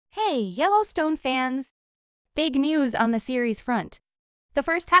Hey, Yellowstone fans! Big news on the series front. The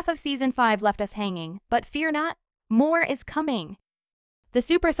first half of Season 5 left us hanging, but fear not, more is coming. The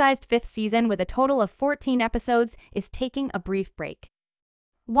supersized fifth season with a total of 14 episodes is taking a brief break.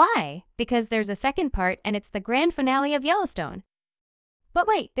 Why? Because there's a second part and it's the grand finale of Yellowstone. But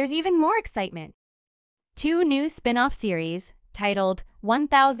wait, there's even more excitement. Two new spin-off series, titled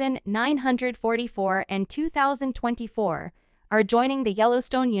 1944 and 2024, are joining the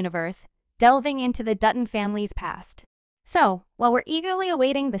Yellowstone universe, delving into the Dutton family's past. So, while we're eagerly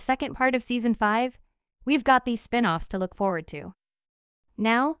awaiting the second part of Season 5, we've got these spin-offs to look forward to.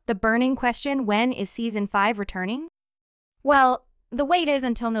 Now, the burning question, when is Season 5 returning? Well, the wait is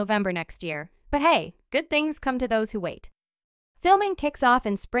until November next year, but hey, good things come to those who wait. Filming kicks off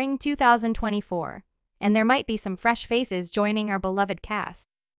in spring 2024, and there might be some fresh faces joining our beloved cast.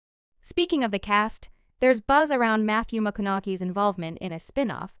 Speaking of the cast, there's buzz around Matthew McConaughey's involvement in a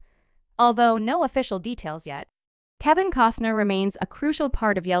spin-off, although no official details yet. Kevin Costner remains a crucial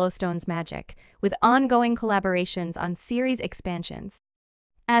part of Yellowstone's magic, with ongoing collaborations on series expansions.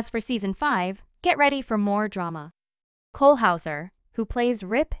 As for Season 5, get ready for more drama. Cole Hauser, who plays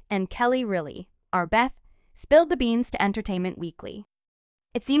Rip, and Kelly Riley, our Beth, spilled the beans to Entertainment Weekly.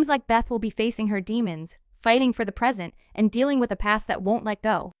 It seems like Beth will be facing her demons, fighting for the present, and dealing with a past that won't let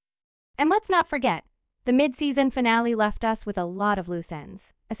go. And let's not forget, the mid-season finale left us with a lot of loose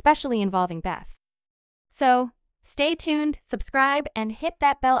ends, especially involving Beth. So, stay tuned, subscribe, and hit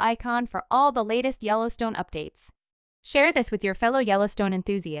that bell icon for all the latest Yellowstone updates. Share this with your fellow Yellowstone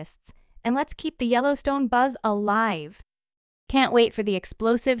enthusiasts, and let's keep the Yellowstone buzz alive. Can't wait for the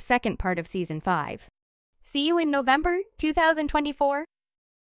explosive second part of Season 5. See you in November 2024.